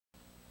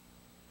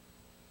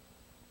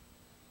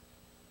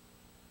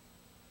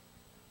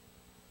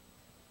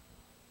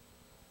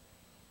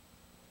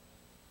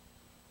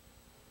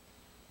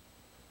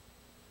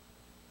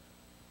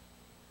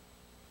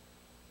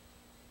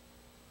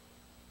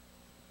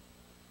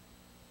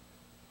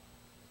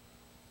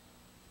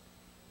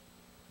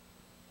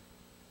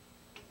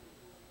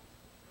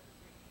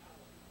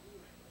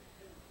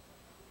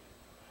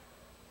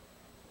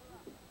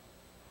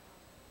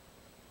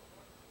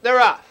They're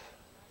off.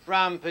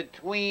 From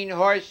between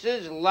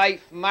horses,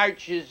 Life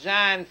marches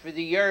on for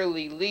the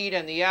early lead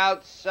on the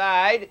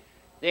outside.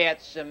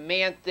 That's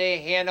Samantha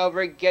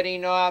Hanover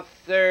getting off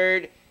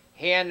third.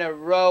 Hannah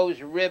Rose,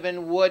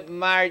 Ribbonwood,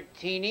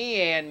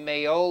 Martini, and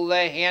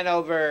Mayola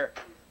Hanover.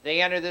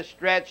 They enter the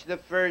stretch the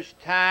first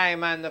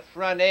time on the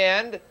front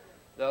end.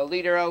 The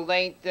leader a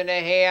length and a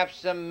half,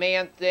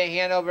 Samantha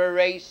Hanover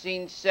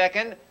racing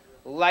second.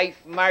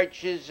 Life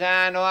marches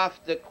on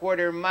off the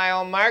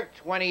quarter-mile mark,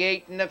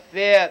 28 and a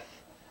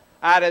fifth.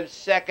 Out of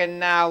second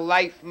now,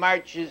 Life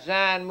marches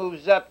on,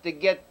 moves up to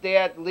get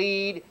that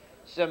lead.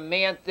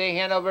 Samantha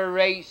Hanover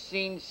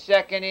racing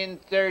second. In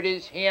third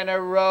is Hannah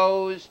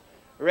Rose.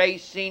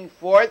 Racing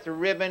fourth,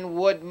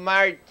 Ribbonwood,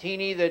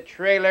 Martini, the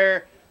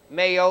trailer,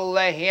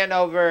 Mayola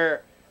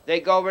Hanover. They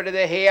go over to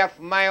the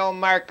half-mile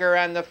marker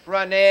on the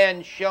front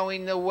end,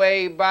 showing the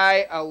way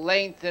by a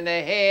length and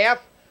a half.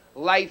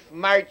 Life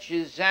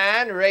marches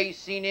on,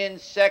 racing in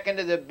second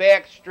to the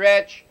back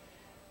stretch.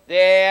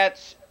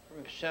 That's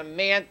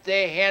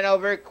Samantha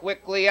Hanover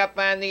quickly up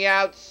on the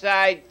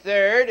outside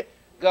third.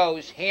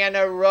 Goes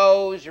Hannah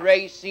Rose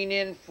racing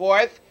in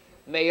fourth.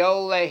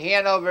 Mayola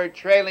Hanover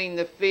trailing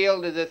the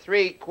field to the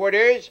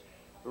three-quarters.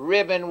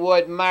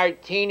 Ribbonwood,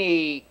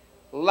 Martini.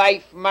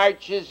 Life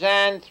marches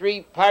on,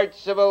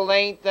 3/4 of a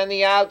length on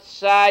the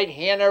outside.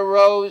 Hannah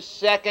Rose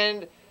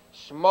second.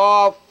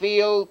 Small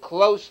field,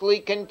 closely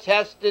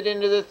contested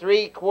into the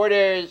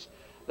three-quarters.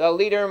 The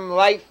leader,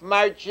 Life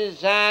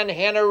marches on.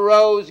 Hannah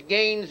Rose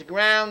gains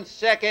ground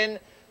second.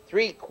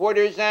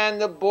 3/4 on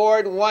the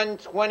board,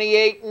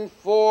 128 and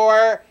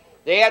 4.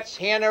 That's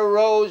Hannah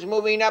Rose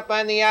moving up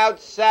on the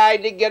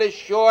outside to get a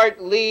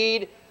short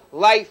lead.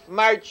 Life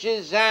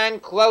marches on,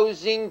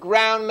 closing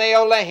ground,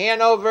 Mayola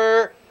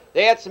Hanover.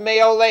 That's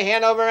Mayola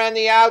Hanover on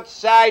the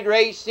outside,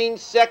 racing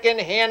second,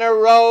 Hannah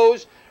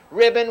Rose.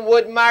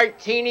 Ribbonwood,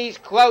 Martini's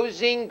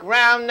closing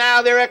ground.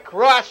 Now they're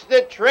across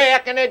the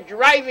track and a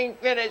driving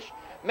finish.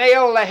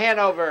 Mayola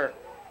Hanover.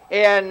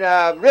 And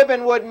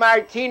Ribbonwood,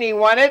 Martini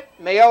won it.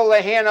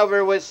 Mayola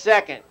Hanover was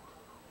second.